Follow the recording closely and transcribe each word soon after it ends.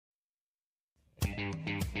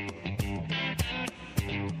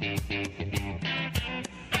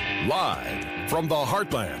Live from the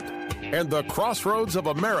heartland and the crossroads of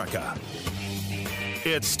America,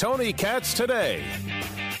 it's Tony Katz Today.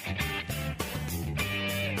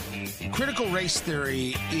 Critical race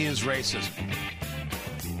theory is racism.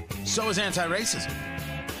 So is anti-racism.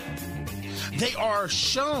 They are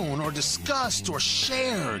shown or discussed or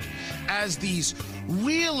shared as these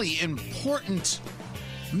really important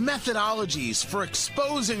methodologies for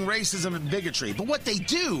exposing racism and bigotry. But what they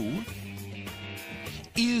do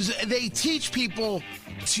is they teach people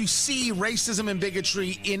to see racism and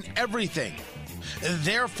bigotry in everything,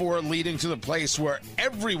 therefore leading to the place where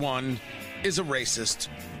everyone is a racist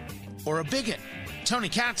or a bigot. Tony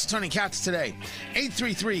Katz Today.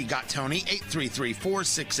 833-GOT-TONY,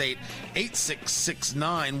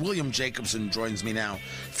 833-468-8669. William Jacobson joins me now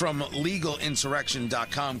from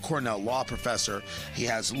legalinsurrection.com, Cornell law professor. He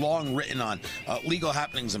has long written on legal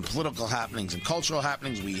happenings and political happenings and cultural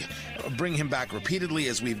happenings. We bring him back repeatedly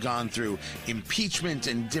as we've gone through impeachment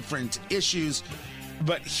and different issues.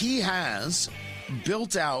 But he has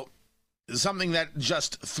built out something that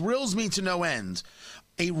just thrills me to no end,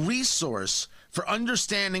 a resource for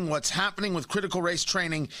understanding what's happening with critical race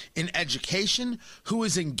training in education, who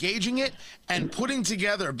is engaging it, and putting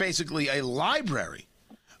together basically a library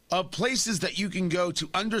of places that you can go to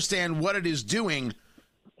understand what it is doing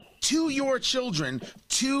to your children,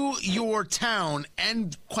 to your town,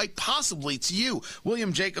 and quite possibly to you.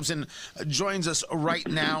 William Jacobson joins us right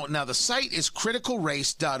now. Now, the site is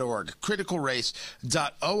criticalrace.org,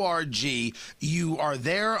 criticalrace.org. You are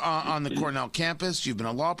there on the Cornell campus. You've been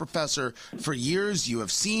a law professor for years. You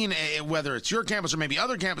have seen, whether it's your campus or maybe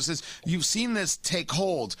other campuses, you've seen this take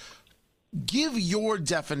hold. Give your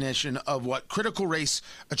definition of what critical race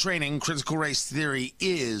training, critical race theory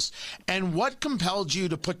is, and what compelled you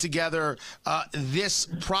to put together this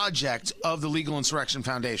project of the Legal Insurrection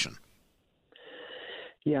Foundation.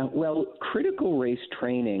 Yeah, well, critical race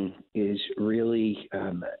training is really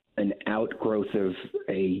an outgrowth of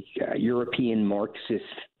a European Marxist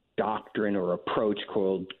doctrine or approach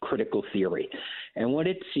called critical theory. And what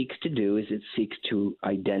it seeks to do is it seeks to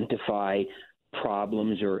identify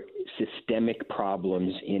problems or systemic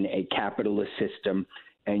problems in a capitalist system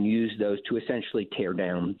and use those to essentially tear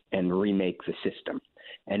down and remake the system.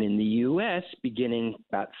 And in the U.S., beginning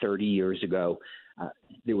about 30 years ago,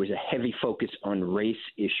 there was a heavy focus on race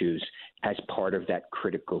issues as part of that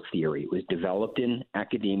critical theory. It was developed in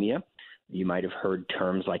academia. You might have heard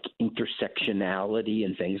terms like intersectionality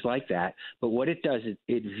and things like that. But what it does is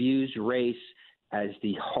it views race as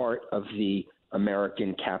the heart of the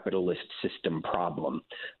American capitalist system problem.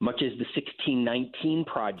 Much as the 1619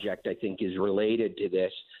 Project, I think, is related to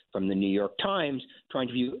this from the New York Times, trying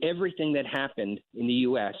to view everything that happened in the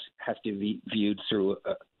U.S. has to be viewed through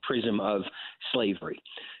a prism of slavery.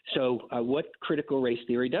 So what critical race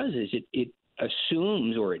theory does is it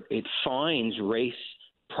assumes or it finds race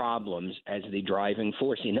problems as the driving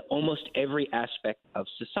force in almost every aspect of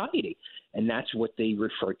society. And that's what they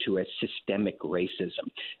refer to as systemic racism.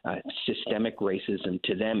 Systemic racism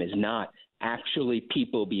to them is not actually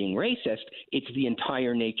people being racist, it's the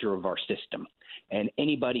entire nature of our system. And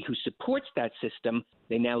anybody who supports that system,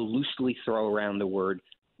 they now loosely throw around the word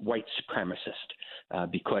white supremacist.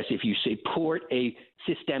 Because if you support a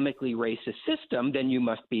systemically racist system, then you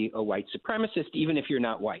must be a white supremacist, even if you're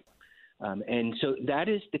not white. And so that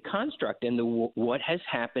is the construct and what has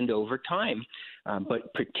happened over time.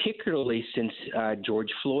 But particularly since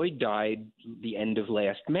George Floyd died the end of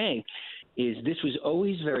last May, is this was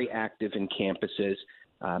always very active in campuses.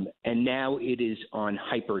 And now it is on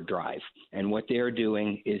hyperdrive. And what they're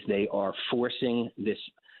doing is they are forcing this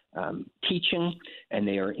teaching, and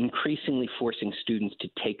they are increasingly forcing students to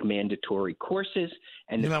take mandatory courses.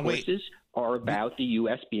 And the courses are about the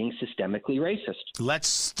U.S. being systemically racist. Let's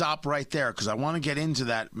stop right there because I want to get into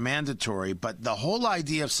that mandatory, but the whole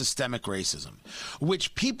idea of systemic racism,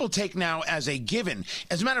 which people take now as a given.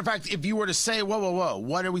 As a matter of fact, if you were to say, whoa,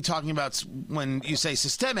 what are we talking about when you say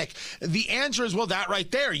systemic? The answer is, well, that right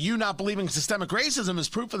there, you not believing systemic racism is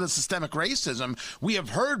proof of the systemic racism. We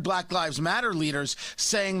have heard Black Lives Matter leaders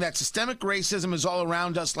saying that systemic racism is all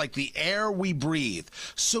around us like the air we breathe.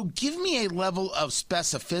 So give me a level of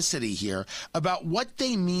specificity here about what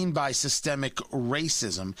they mean by systemic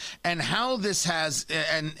racism and how this has,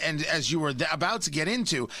 and as you were about to get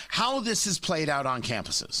into, how this has played out on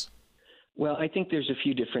campuses. Well, I think there's a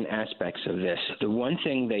few different aspects of this. The one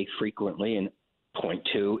thing they frequently point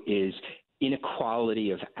to is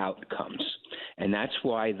inequality of outcomes. And that's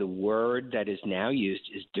why the word that is now used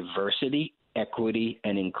is diversity, equity,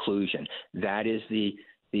 and inclusion. That is the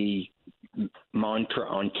the mantra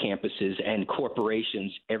on campuses and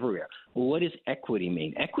corporations everywhere. Well, what does equity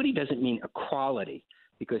mean? Equity doesn't mean equality,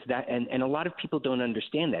 because that, and a lot of people don't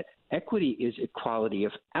understand that. Equity is equality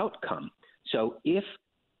of outcome. So if,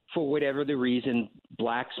 for whatever the reason,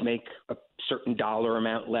 blacks make a certain dollar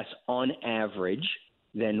amount less on average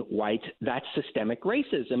than whites, that's systemic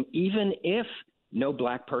racism, even if no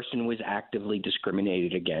black person was actively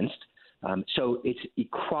discriminated against. So it's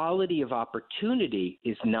equality of opportunity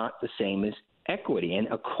is not the same as equity. And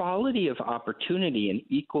equality of opportunity and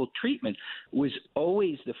equal treatment was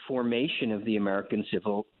always the formation of the American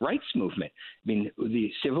civil rights movement. I mean,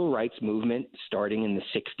 the civil rights movement, starting in the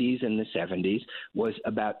 60s and the 70s, was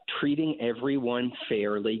about treating everyone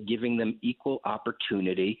fairly, giving them equal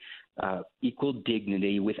opportunity, equal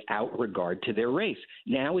dignity without regard to their race.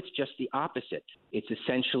 Now it's just the opposite. It's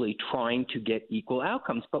essentially trying to get equal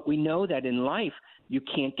outcomes. But we know that in life, you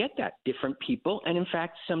can't get that. Different people, and in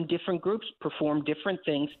fact, some different groups perform different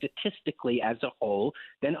things statistically as a whole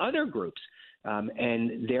than other groups.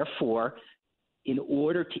 And therefore, in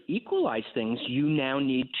order to equalize things, you now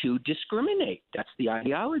need to discriminate. That's the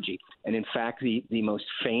ideology. And in fact, the most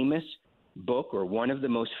famous book, or one of the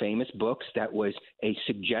most famous books that was a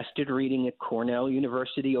suggested reading at Cornell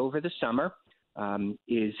University over the summer,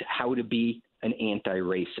 is How to Be an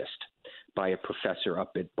Anti-Racist by a professor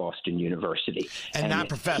up at Boston University. And that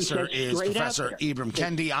professor is Professor Ibram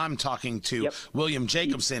Kendi. I'm talking to William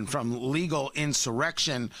Jacobson from Legal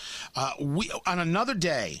Insurrection. On another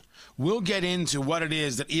day, we'll get into what it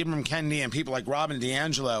is that Ibram Kendi and people like Robin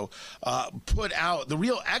DiAngelo put out. The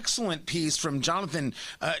real excellent piece from Jonathan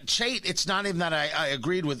Chait. It's not even that I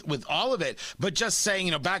agreed with all of it, but just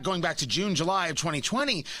saying, going back to June, July of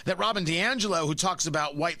 2020, that Robin DiAngelo, who talks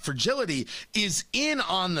about white fragility, is in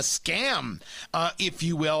on the scam, if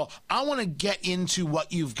you will. I want to get into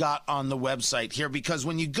what you've got on the website here, because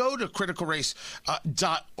when you go to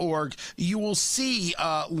criticalrace.org, you will see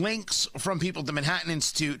links from people at the Manhattan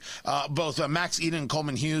Institute. Both Max Eden and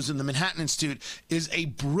Coleman Hughes, and the Manhattan Institute is a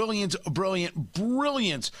brilliant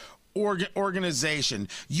organization.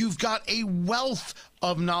 You've got a wealth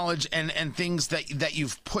of knowledge and things that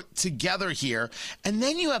you've put together here. And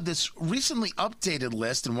then you have this recently updated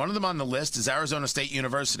list, and one of them on the list is Arizona State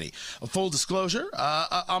University. Full disclosure,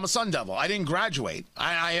 I'm a Sun Devil. I didn't graduate.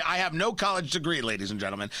 I have no college degree, ladies and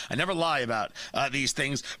gentlemen. I never lie about these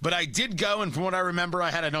things, but I did go, and from what I remember,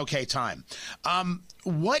 I had an okay time.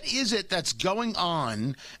 What is it that's going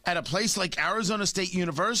on at a place like Arizona State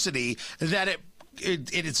University that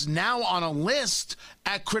it is now on a list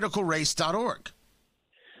at criticalrace.org?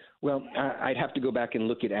 Well, I'd have to go back and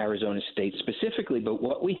look at Arizona State specifically, but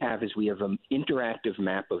what we have is we have an interactive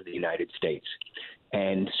map of the United States.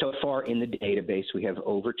 And so far in the database, we have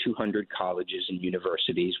over 200 colleges and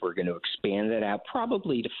universities. We're going to expand that out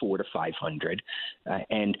probably to 400 to 500.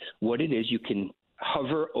 And what it is, you can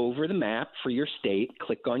hover over the map for your state,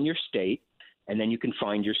 click on your state, and then you can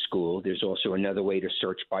find your school. There's also another way to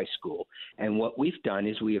search by school. And what we've done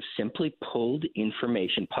is we have simply pulled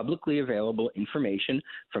information, publicly available information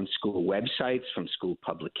from school websites, from school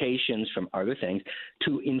publications, from other things,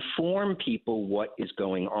 to inform people what is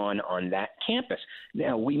going on that campus.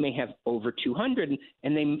 Now, we may have over 200,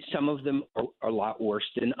 and some of them are a lot worse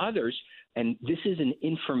than others. And this is an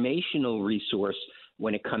informational resource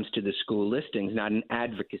when it comes to the school listings, not an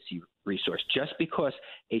advocacy resource. Just because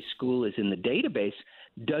a school is in the database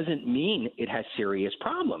doesn't mean it has serious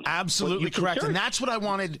problems. Absolutely correct. And that's what I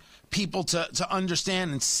wanted people to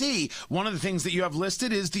understand and see. One of the things that you have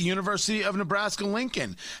listed is the University of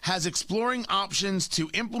Nebraska-Lincoln has exploring options to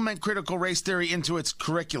implement critical race theory into its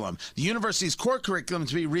curriculum. The university's core curriculum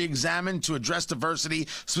to be re-examined to address diversity,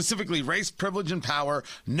 specifically race, privilege, and power.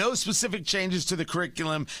 No specific changes to the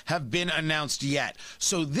curriculum have been announced yet.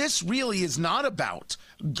 So this really is not about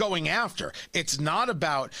going after. It's not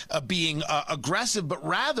about being aggressive, but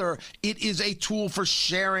rather it is a tool for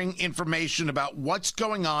sharing information about what's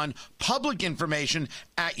going on, public information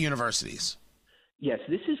at universities. Yes,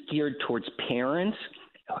 this is geared towards parents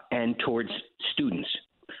and towards students.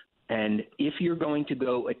 And if you're going to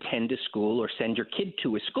go attend a school or send your kid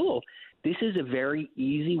to a school, this is a very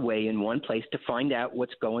easy way in one place to find out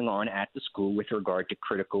what's going on at the school with regard to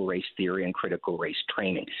critical race theory and critical race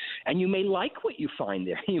training. And you may like what you find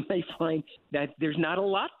there. You may find that there's not a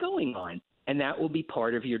lot going on, and that will be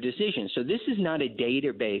part of your decision. So this is not a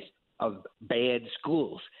database of bad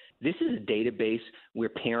schools. This is a database where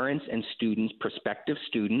parents and students, prospective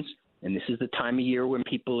students, and this is the time of year when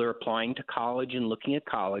people are applying to college and looking at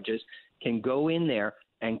colleges, can go in there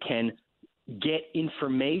and can get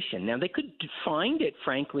information. Now, they could find it,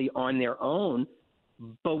 frankly, on their own,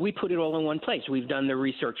 but we put it all in one place. We've done the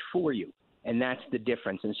research for you, and that's the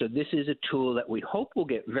difference. And so this is a tool that we hope will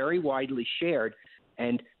get very widely shared.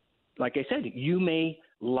 And like I said, you may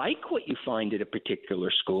like what you find at a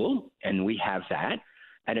particular school, and we have that.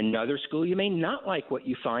 At another school, you may not like what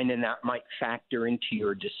you find, and that might factor into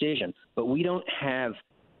your decision. But we don't have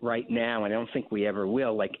right now, and I don't think we ever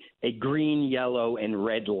will, like a green, yellow, and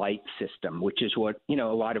red light system, which is what, a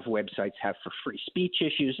lot of websites have for free speech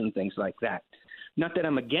issues and things like that. Not that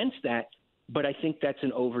I'm against that, but I think that's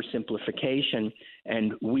an oversimplification,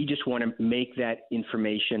 and we just want to make that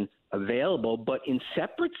information available. But in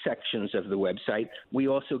separate sections of the website, we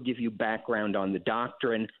also give you background on the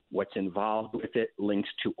doctrine, what's involved with it, links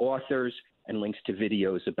to authors, and links to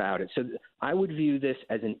videos about it. So I would view this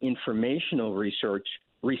as an informational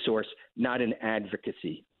resource, not an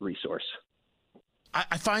advocacy resource.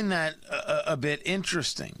 I find that a bit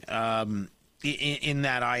interesting. In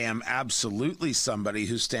that I am absolutely somebody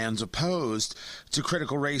who stands opposed to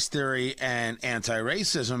critical race theory and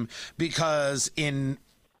anti-racism, because in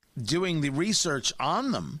doing the research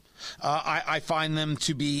on them, I find them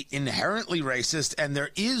to be inherently racist, and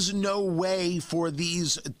there is no way for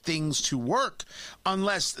these things to work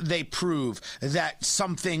unless they prove that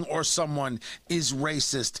something or someone is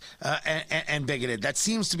racist and bigoted. That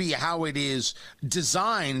seems to be how it is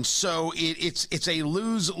designed. So it's a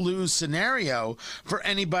lose-lose scenario for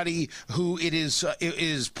anybody who it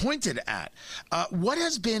is pointed at. What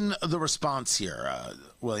has been the response here,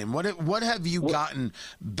 William? What have you gotten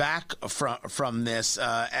back from this?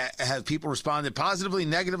 Have people responded positively,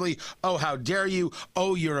 negatively? Oh, how dare you?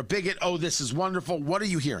 Oh, you're a bigot. Oh, this is wonderful. What are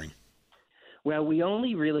you hearing? Well, we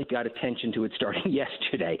only really got attention to it starting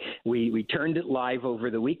yesterday. We turned it live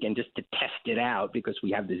over the weekend just to test it out because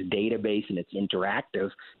we have this database and it's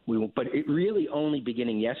interactive. But it really only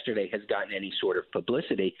beginning yesterday has gotten any sort of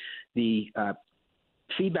publicity. The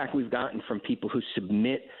feedback we've gotten from people who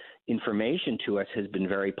submit information to us has been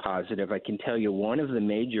very positive. I can tell you one of the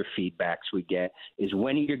major feedbacks we get is,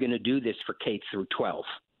 when are you going to do this for K through 12?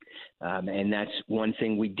 And that's one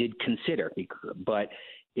thing we did consider, but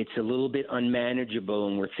it's a little bit unmanageable,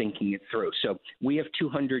 and we're thinking it through. So we have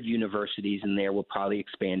 200 universities in there. We'll probably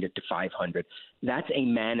expand it to 500. That's a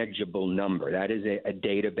manageable number. That is a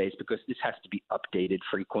database, because this has to be updated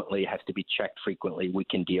frequently. It has to be checked frequently. We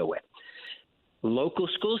can deal with. Local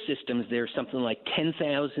school systems, there's something like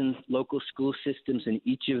 10,000 local school systems, and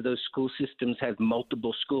each of those school systems have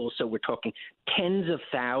multiple schools. So we're talking tens of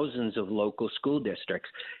thousands of local school districts.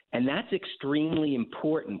 And that's extremely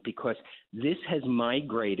important, because this has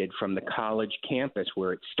migrated from the college campus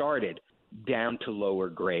where it started down to lower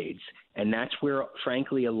grades. And that's where,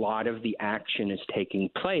 frankly, a lot of the action is taking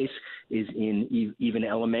place, is in even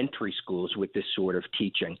elementary schools with this sort of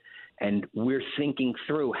teaching. And we're thinking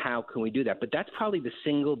through how can we do that. But that's probably the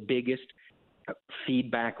single biggest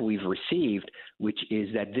feedback we've received, which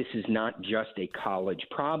is that this is not just a college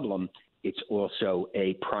problem. It's also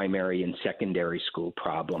a primary and secondary school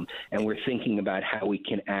problem. And we're thinking about how we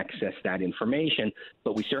can access that information,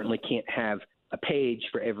 but we certainly can't have a page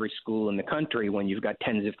for every school in the country when you've got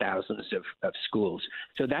tens of thousands of schools.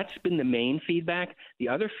 So that's been the main feedback. The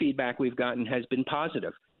other feedback we've gotten has been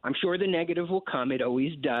positive. I'm sure the negative will come. It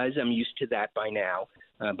always does. I'm used to that by now.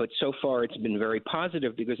 But so far it's been very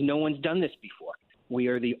positive, because no one's done this before. We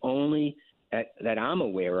are the only, that I'm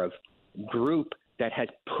aware of, group that has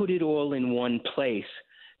put it all in one place,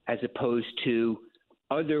 as opposed to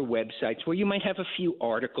other websites where you might have a few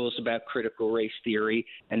articles about critical race theory,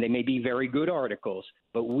 and they may be very good articles,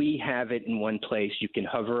 but we have it in one place. You can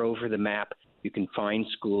hover over the map, you can find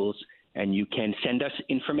schools, and you can send us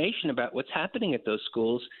information about what's happening at those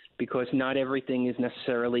schools, because not everything is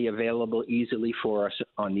necessarily available easily for us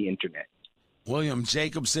on the internet. William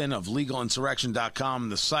Jacobson of legalinsurrection.com,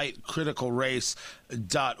 the site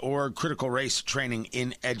criticalrace.org, critical race training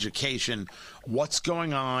in education. What's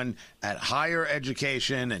going on at higher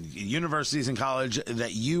education and universities and college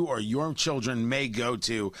that you or your children may go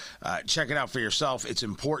to? Check it out for yourself. It's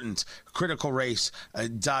important.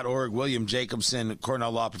 criticalrace.org. William Jacobson,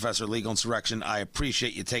 Cornell Law Professor, Legal Insurrection. I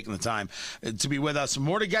appreciate you taking the time to be with us.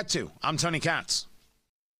 More to get to. I'm Tony Katz.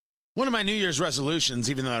 One of my New Year's resolutions,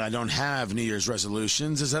 even though I don't have New Year's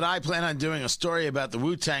resolutions, is that I plan on doing a story about the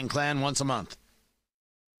Wu-Tang Clan once a month.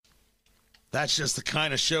 That's just the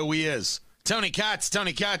kind of show we is. Tony Katz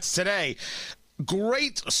today.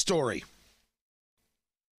 Great story.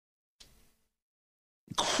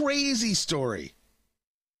 Crazy story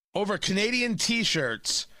over Canadian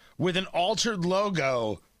T-shirts with an altered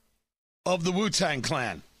logo of the Wu-Tang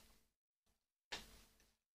Clan.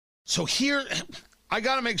 So here, I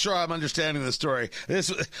got to make sure I'm understanding the story. This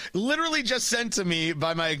was literally just sent to me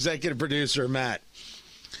by my executive producer, Matt.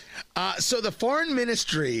 So the Foreign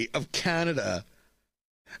Ministry of Canada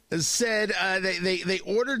said they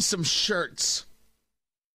ordered some shirts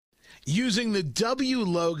using the W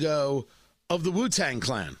logo of the Wu-Tang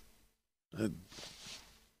Clan.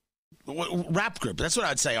 Rap group. That's what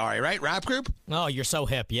I'd say, Ari, right? Rap group? Oh, you're so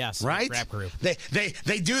hip. Yes. Right? Rap group.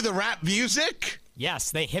 They do the rap music?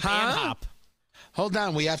 Yes, they hip and hop. Hold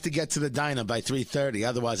on, we have to get to the diner by 3:30.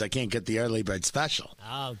 Otherwise, I can't get the early bird special.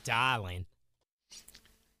 Oh, darling.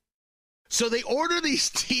 So they order these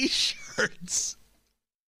T-shirts.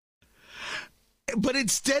 But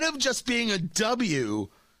instead of just being a W,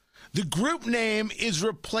 the group name is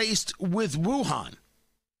replaced with Wuhan.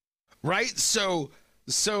 Right? So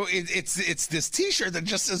it's this T-shirt that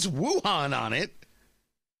just says Wuhan on it.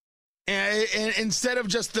 And instead of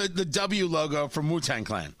just the W logo from Wu-Tang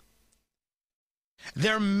Clan.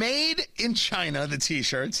 They're made in China, the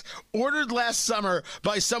T-shirts, ordered last summer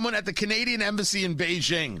by someone at the Canadian Embassy in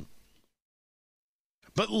Beijing.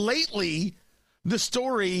 But lately, the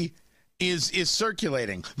story is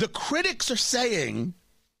circulating. The critics are saying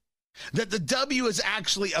that the W is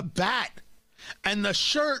actually a bat, and the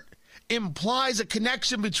shirt implies a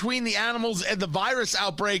connection between the animals and the virus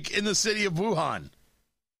outbreak in the city of Wuhan.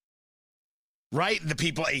 Right? The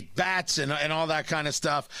people ate bats and all that kind of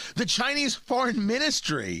stuff. The Chinese Foreign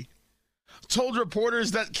Ministry told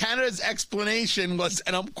reporters that Canada's explanation was,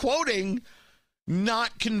 and I'm quoting,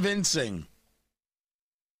 not convincing.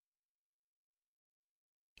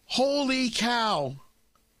 Holy cow.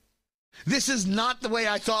 This is not the way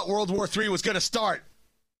I thought World War III was going to start.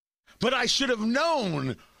 But I should have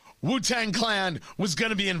known Wu-Tang Clan was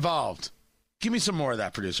going to be involved. Give me some more of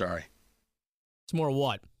that, producer Ari. It's more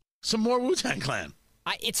what? Some more Wu-Tang Clan.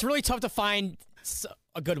 It's really tough to find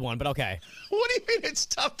a good one, but okay. What do you mean it's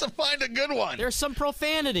tough to find a good one? There's some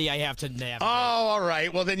profanity I have to navigate. Oh, all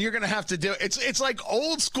right. Well, then you're going to have to do it. It's like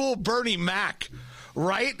old school Bernie Mac,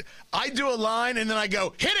 right? I do a line and then I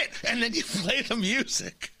go, hit it, and then you play the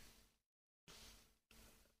music.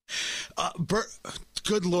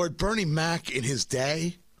 Good Lord, Bernie Mac in his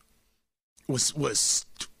day was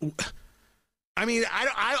I mean,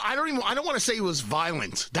 I don't want to say he was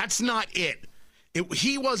violent. That's not it.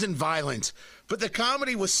 He wasn't violent, but the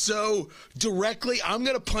comedy was so directly, I'm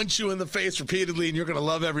going to punch you in the face repeatedly and you're going to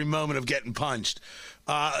love every moment of getting punched.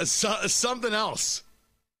 Something else.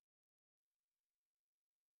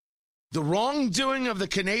 The wrongdoing of the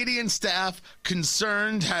Canadian staff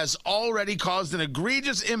concerned has already caused an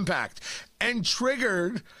egregious impact and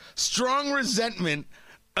triggered strong resentment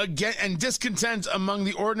again and discontent among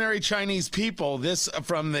the ordinary Chinese people. This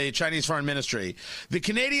from the Chinese Foreign Ministry. The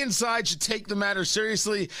Canadian side should take the matter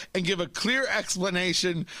seriously and give a clear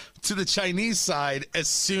explanation to the Chinese side as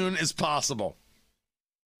soon as possible.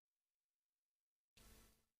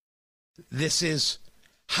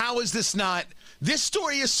 How is this not? This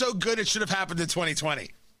story is so good it should have happened in 2020.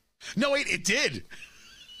 No, wait, it did.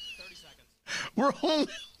 30 seconds.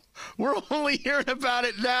 We're only hearing about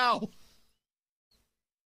it now.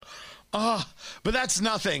 But that's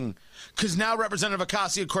nothing, because now Representative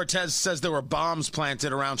Ocasio-Cortez says there were bombs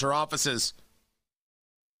planted around her offices.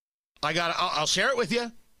 I'll share it with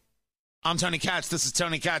you. I'm Tony Katz. This is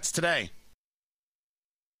Tony Katz Today.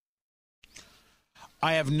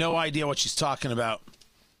 I have no idea what she's talking about,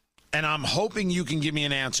 and I'm hoping you can give me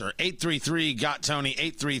an answer. 833-GOT-TONY,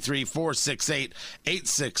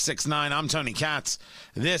 833-468-8669. I'm Tony Katz.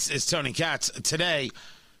 This is Tony Katz Today.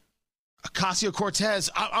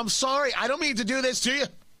 Ocasio-Cortez, I'm sorry, I don't mean to do this to you.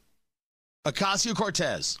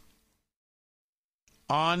 Ocasio-Cortez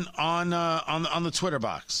on the Twitter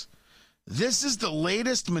box. This is the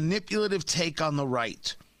latest manipulative take on the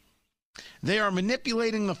right. They are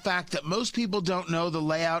manipulating the fact that most people don't know the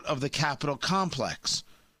layout of the Capitol complex.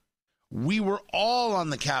 We were all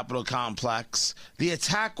on the Capitol complex. The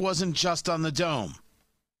attack wasn't just on the dome.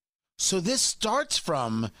 So this starts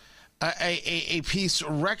from a piece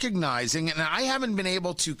recognizing, and I haven't been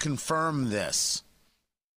able to confirm this,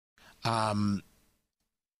 and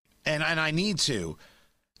I need to.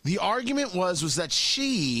 The argument was that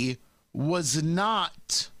she was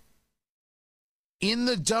not in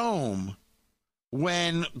the dome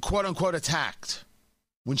when, quote unquote, attacked,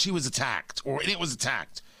 when she was attacked, or it was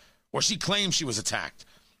attacked, or she claimed she was attacked.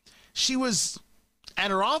 She was at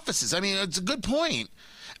her offices. I mean, it's a good point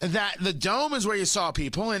that the dome is where you saw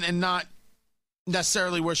people and not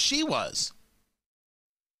necessarily where she was.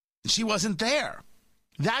 She wasn't there.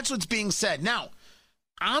 That's what's being said. Now,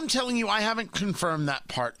 I'm telling you, I haven't confirmed that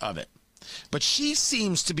part of it. But she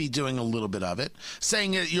seems to be doing a little bit of it,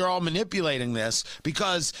 saying that you're all manipulating this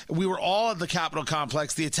because we were all at the Capitol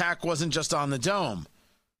complex. The attack wasn't just on the dome.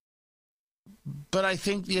 But I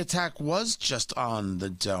think the attack was just on the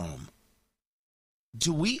dome.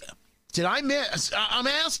 Did I miss? I'm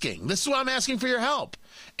asking. This is why I'm asking for your help.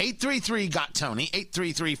 833-GOT-TONY,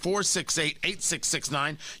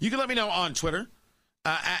 833-468-8669. You can let me know on Twitter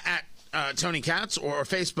at Tony Katz or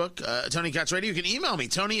Facebook, Tony Katz Radio. You can email me,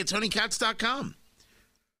 Tony@TonyKatz.com.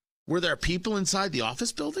 Were there people inside the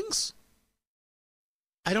office buildings?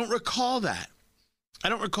 I don't recall that. I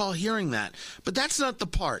don't recall hearing that. But that's not the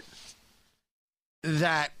part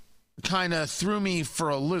that kind of threw me for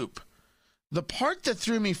a loop. The part that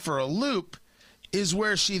threw me for a loop is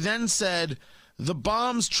where she then said, the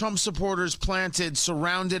bombs Trump supporters planted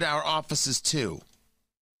surrounded our offices too.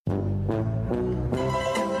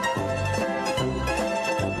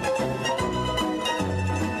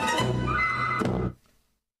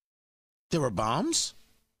 There were bombs?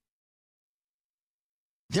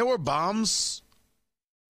 There were bombs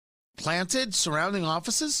planted surrounding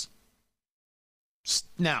offices?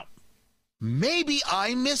 Now, maybe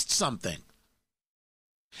I missed something.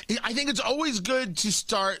 I think it's always good to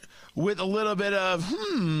start with a little bit of,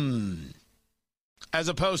 as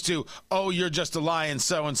opposed to, oh, you're just a lying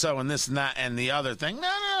so-and-so and this and that and the other thing.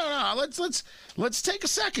 No. Let's take a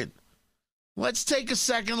second. Let's take a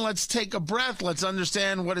second. Let's take a breath. Let's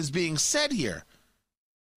understand what is being said here.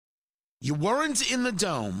 You weren't in the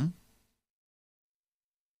dome.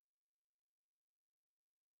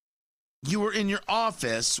 You were in your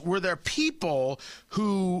office. Were there people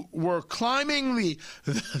who were climbing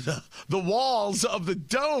the walls of the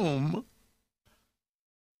dome?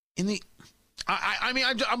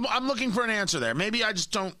 I'm looking for an answer there. Maybe I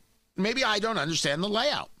don't understand the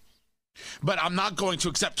layout. But I'm not going to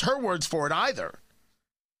accept her words for it either.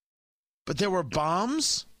 But there were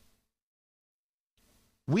bombs.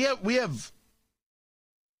 We have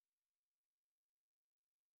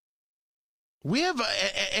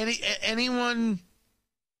anyone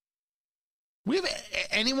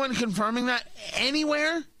confirming that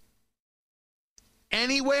anywhere?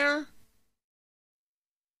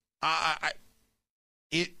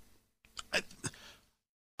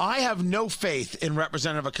 I have no faith in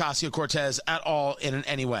Representative Ocasio-Cortez at all in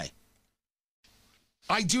any way.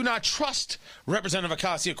 I do not trust Representative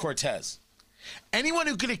Ocasio-Cortez. Anyone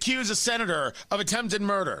who can accuse a senator of attempted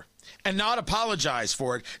murder and not apologize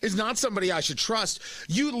for it is not somebody I should trust.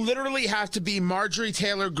 You literally have to be Marjorie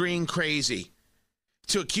Taylor Greene crazy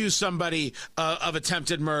to accuse somebody of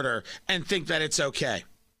attempted murder and think that it's okay.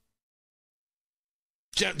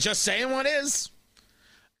 Just saying what is.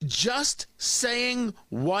 Just saying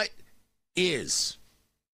what is.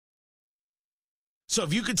 So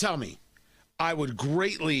if you could tell me, I would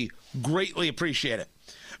greatly, greatly appreciate it.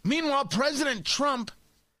 Meanwhile, President Trump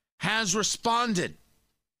has responded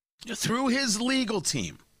through his legal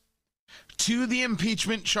team to the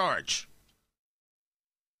impeachment charge.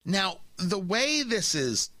 Now, the way this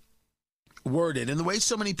is worded and the way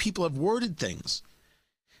so many people have worded things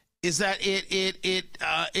is that it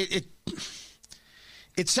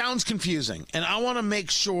sounds confusing, and I want to make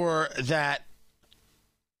sure that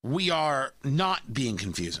we are not being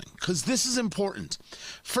confusing, because this is important.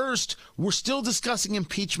 First, we're still discussing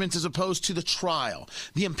impeachment as opposed to the trial.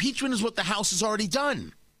 The impeachment is what the House has already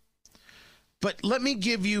done. But let me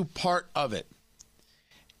give you part of it.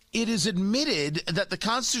 It is admitted that the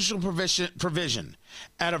constitutional provision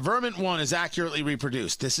at Averment 1 is accurately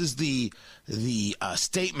reproduced. This is the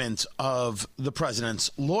statement of the president's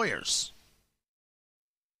lawyers.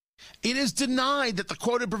 It is denied that the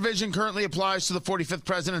quoted provision currently applies to the 45th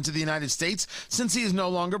president of the United States since he is no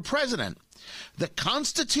longer president. The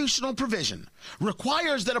constitutional provision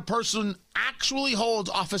requires that a person actually holds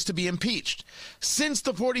office to be impeached. Since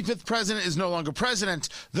the 45th president is no longer president,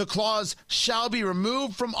 the clause "shall be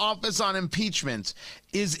removed from office on impeachment"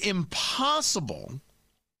 is impossible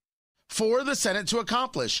for the Senate to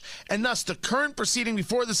accomplish, and thus the current proceeding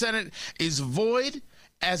before the Senate is void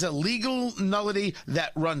as a legal nullity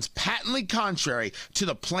that runs patently contrary to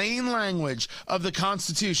the plain language of the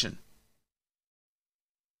Constitution.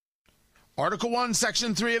 Article 1,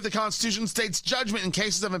 Section 3 of the Constitution states judgment in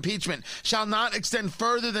cases of impeachment shall not extend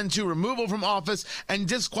further than to removal from office and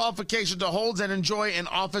disqualification to hold and enjoy an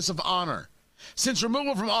office of honor. Since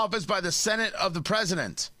removal from office by the Senate of the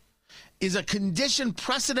President is a condition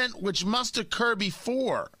precedent which must occur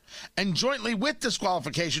before and jointly with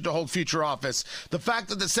disqualification to hold future office, the fact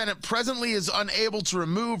that the Senate presently is unable to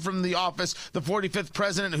remove from the office the 45th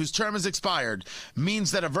president whose term has expired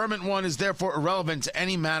means that Averment 1 is therefore irrelevant to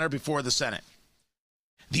any matter before the Senate.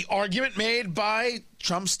 The argument made by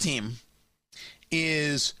Trump's team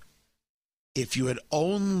is, if you had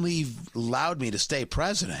only allowed me to stay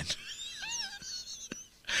president,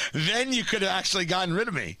 then you could have actually gotten rid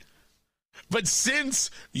of me. But since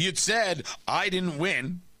you'd said I didn't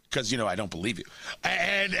win, because, I don't believe you,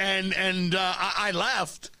 and I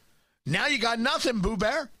left, now you got nothing, Boo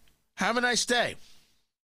Bear. Have a nice day.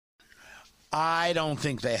 I don't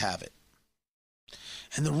think they have it.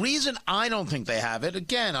 And the reason I don't think they have it,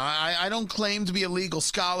 again, I don't claim to be a legal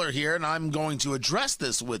scholar here, and I'm going to address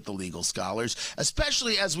this with the legal scholars,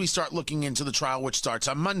 especially as we start looking into the trial, which starts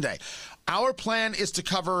on Monday. Our plan is to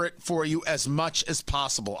cover it for you as much as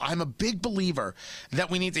possible. I'm a big believer that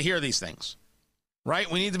we need to hear these things,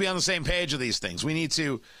 right? We need to be on the same page of these things. We need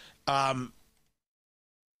to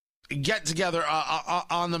get together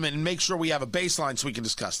on them and make sure we have a baseline so we can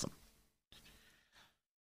discuss them.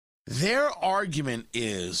 Their argument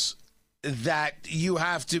is that you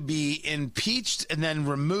have to be impeached and then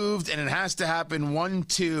removed, and it has to happen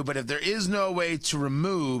 1-2. But if there is no way to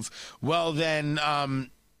remove, well, then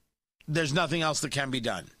there's nothing else that can be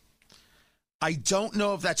done. I don't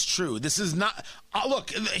know if that's true. This is not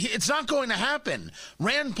look, it's not going to happen.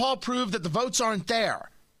 Rand Paul proved that the votes aren't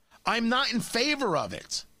there. I'm not in favor of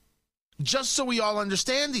it. Just so we all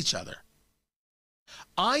understand each other.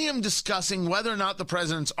 I am discussing whether or not the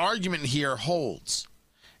president's argument here holds.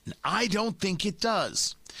 And I don't think it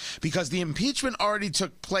does. Because the impeachment already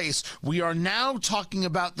took place. We are now talking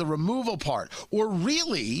about the removal part. Or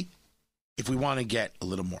really, if we want to get a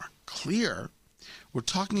little more clear, we're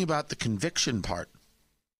talking about the conviction part.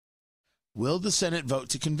 Will the Senate vote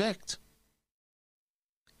to convict?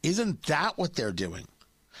 Isn't that what they're doing?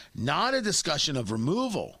 Not a discussion of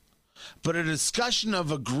removal, but a discussion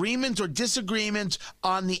of agreement or disagreement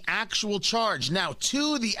on the actual charge. Now,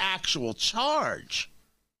 to the actual charge,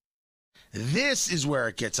 this is where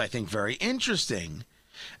it gets, I think, very interesting,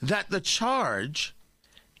 that the charge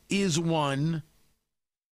is one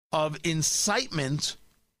of incitement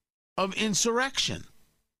of insurrection.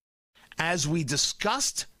 As we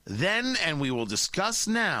discussed then, and we will discuss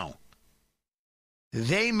now,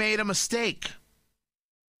 they made a mistake.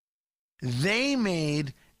 They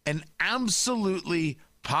made an absolutely,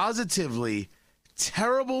 positively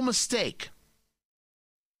terrible mistake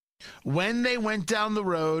when they went down the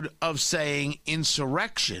road of saying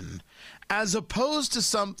insurrection as opposed to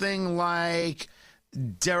something like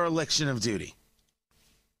dereliction of duty.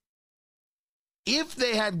 If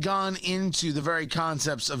they had gone into the very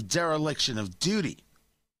concepts of dereliction of duty,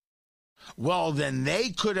 well, then they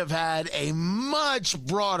could have had a much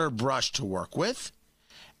broader brush to work with,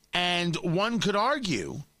 and one could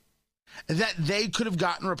argue that they could have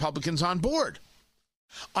gotten Republicans on board.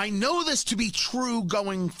 I know this to be true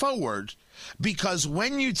going forward because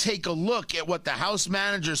when you take a look at what the House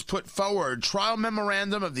managers put forward, trial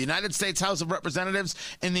memorandum of the United States House of Representatives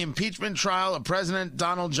in the impeachment trial of President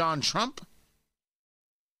Donald John Trump,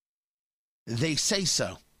 they say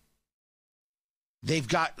so. They've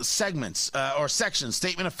got segments or sections,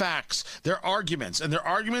 statement of facts, their arguments, and their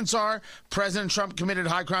arguments are President Trump committed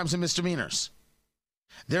high crimes and misdemeanors.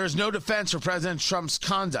 There is no defense for President Trump's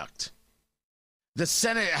conduct. The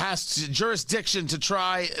Senate has jurisdiction to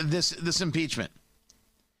try this impeachment.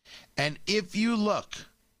 And if you look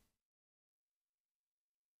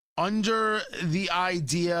under the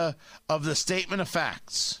idea of the statement of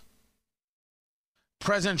facts,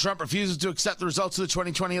 President Trump refuses to accept the results of the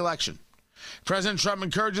 2020 election. President Trump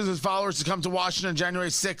encourages his followers to come to Washington on January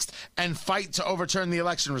 6th and fight to overturn the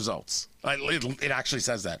election results. It actually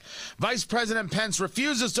says that. Vice President Pence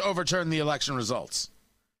refuses to overturn the election results.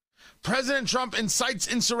 President Trump incites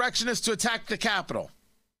insurrectionists to attack the Capitol.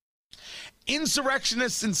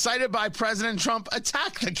 Insurrectionists incited by President Trump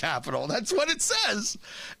attack the Capitol. That's what it says.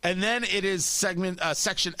 And then it is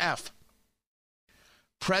section F.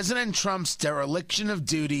 President Trump's dereliction of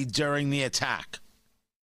duty during the attack.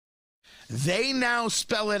 They now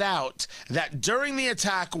spell it out that during the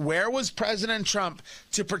attack, where was President Trump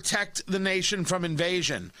to protect the nation from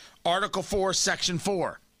invasion? Article 4, Section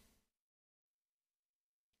 4.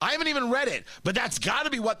 I haven't even read it, but that's got to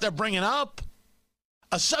be what they're bringing up.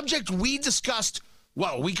 A subject we discussed,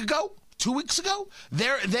 a week ago? 2 weeks ago?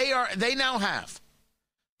 They now have.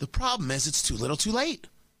 The problem is it's too little too late.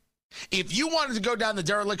 If you wanted to go down the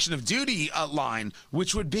dereliction of duty line,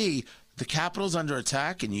 which would be the Capitol's under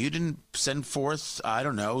attack and you didn't send forth, I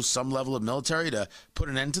don't know, some level of military to put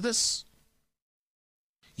an end to this?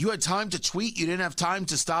 You had time to tweet, you didn't have time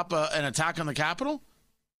to stop an attack on the Capitol?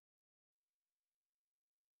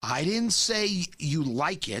 I didn't say you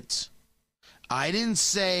like it. I didn't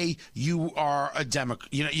say you are a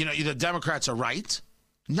Democrat. The Democrats are right.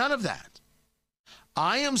 None of that.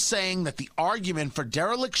 I am saying that the argument for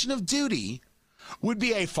dereliction of duty would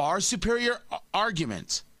be a far superior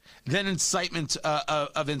argument than incitement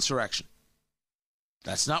of insurrection.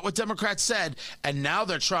 That's not what Democrats said, and now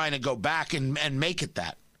they're trying to go back and make it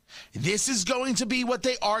that. This is going to be what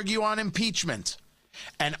they argue on impeachment.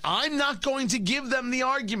 And I'm not going to give them the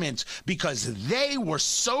argument because they were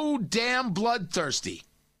so damn bloodthirsty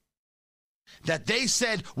that they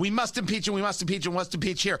said, we must impeach and we must impeach and we must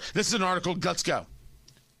impeach here. This is an article, let's go.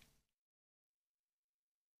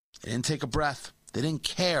 They didn't take a breath. They didn't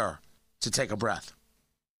care to take a breath.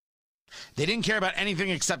 They didn't care about anything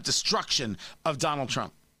except destruction of Donald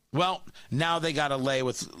Trump. Well, now they got to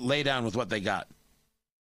lay down with what they got.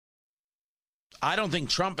 I don't think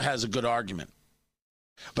Trump has a good argument,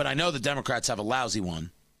 but I know the Democrats have a lousy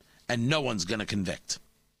one, and no one's going to convict.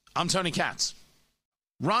 I'm Tony Katz.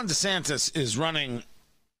 Ron DeSantis is running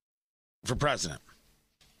for president.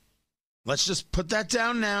 Let's just put that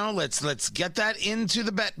down now. Let's get that into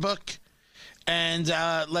the bet book, and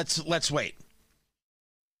let's wait.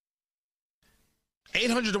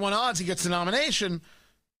 800 to 1 odds he gets the nomination.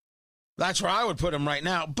 That's where I would put him right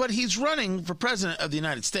now. But he's running for president of the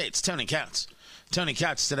United States. Tony Katz. Tony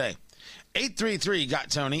Katz today.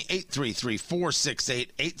 833-GOT-TONY.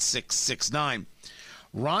 833-468-8669.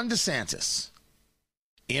 Ron DeSantis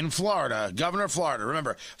in Florida, governor of Florida.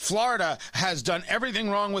 Remember, Florida has done everything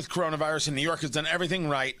wrong with coronavirus, and New York has done everything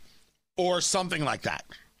right, or something like that.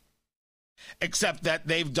 Except that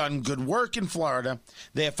they've done good work in Florida.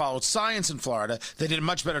 They have followed science in Florida. They did a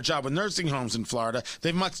much better job with nursing homes in Florida.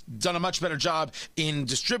 They've done a much better job in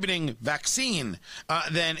distributing vaccine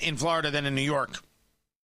than in Florida than in New York.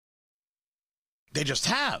 They just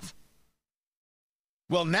have.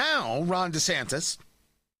 Well, now, Ron DeSantis,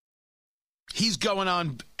 he's going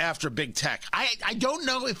on after big tech. I don't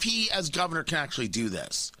know if he, as governor, can actually do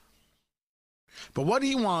this. But what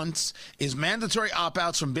he wants is mandatory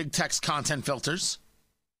opt-outs from big tech's content filters,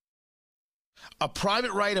 a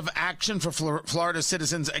private right of action for Florida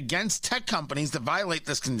citizens against tech companies that violate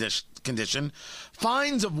this condition,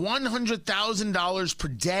 fines of $100,000 per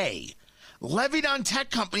day levied on tech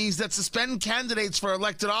companies that suspend candidates for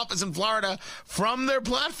elected office in Florida from their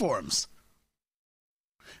platforms.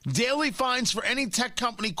 Daily fines for any tech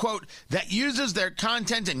company, quote, that uses their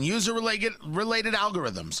content and user-related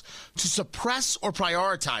algorithms to suppress or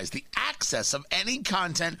prioritize the access of any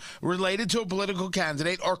content related to a political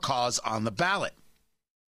candidate or cause on the ballot.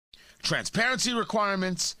 Transparency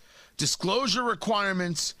requirements, disclosure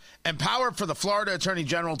requirements, and power for the Florida Attorney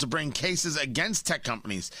General to bring cases against tech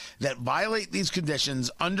companies that violate these conditions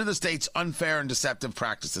under the state's Unfair and Deceptive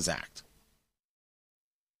Practices Act.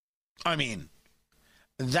 I mean,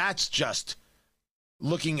 that's just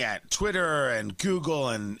looking at Twitter and Google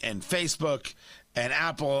and Facebook and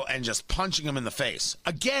Apple and just punching them in the face.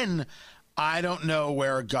 Again, I don't know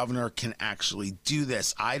where a governor can actually do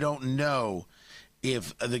this. I don't know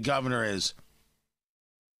if the governor is,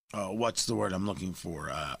 what's the word I'm looking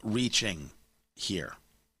for, reaching here.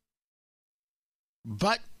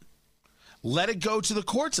 But let it go to the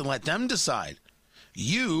courts and let them decide.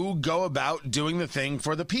 You go about doing the thing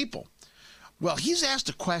for the people. Well, he's asked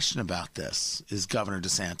a question about this, is Governor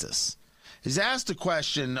DeSantis. He's asked a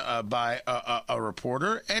question by a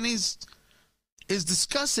reporter, and is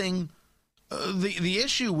discussing the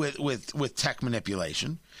issue with tech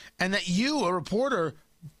manipulation, and that you, a reporter,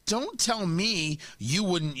 don't tell me you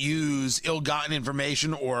wouldn't use ill-gotten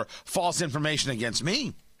information or false information against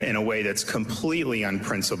me. In a way that's completely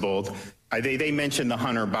unprincipled. They mentioned the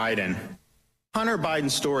Hunter Biden. Hunter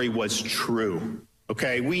Biden's story was true.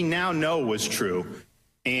 Okay, we now know was true.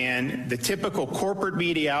 And the typical corporate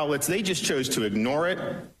media outlets, they just chose to ignore it.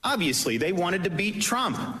 Obviously, they wanted to beat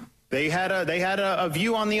Trump. They had a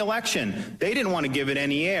view on the election. They didn't want to give it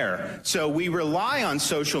any air. So we rely on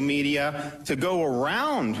social media to go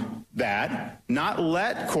around that, not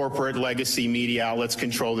let corporate legacy media outlets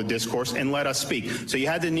control the discourse and let us speak. So you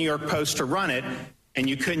had the New York Post to run it, and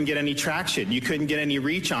you couldn't get any traction. You couldn't get any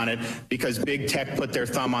reach on it because big tech put their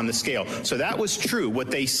thumb on the scale. So that was true. What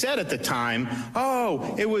they said at the time,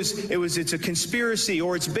 it's a conspiracy,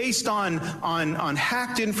 or it's based on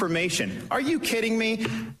hacked information. Are you kidding me?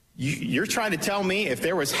 You're trying to tell me if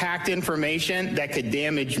there was hacked information that could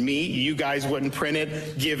damage me, you guys wouldn't print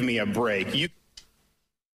it? Give me a break.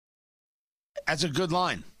 That's a good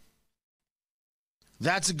line.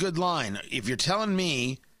 That's a good line. If you're telling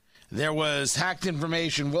me there was hacked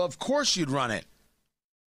information, well, of course you'd run it.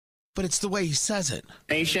 But it's the way he says it.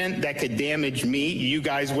 Information that could damage me, you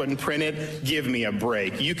guys wouldn't print it? Give me a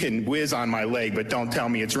break. You can whiz on my leg, but don't tell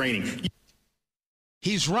me it's raining.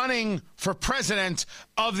 He's running for president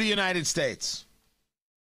of the United States.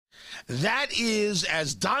 That is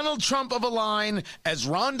as Donald Trump of a line as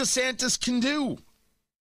Ron DeSantis can do.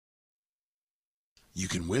 You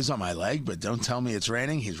can whiz on my leg, but don't tell me it's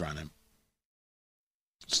raining. He's running.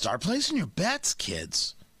 Start placing your bets,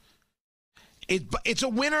 kids. It's a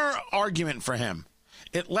winner argument for him.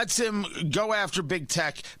 It lets him go after big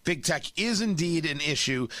tech. Big tech is indeed an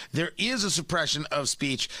issue. There is a suppression of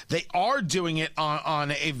speech. They are doing it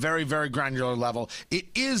on a very, very granular level. It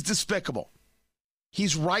is despicable.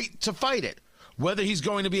 He's right to fight it. Whether he's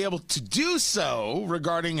going to be able to do so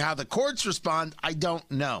regarding how the courts respond, I don't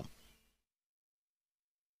know.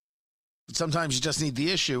 But sometimes you just need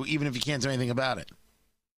the issue, even if you can't do anything about it.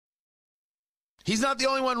 He's not the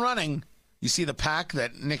only one running. You see the pack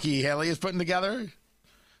that Nikki Haley is putting together?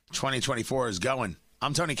 2024 is going.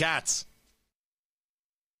 I'm Tony Katz.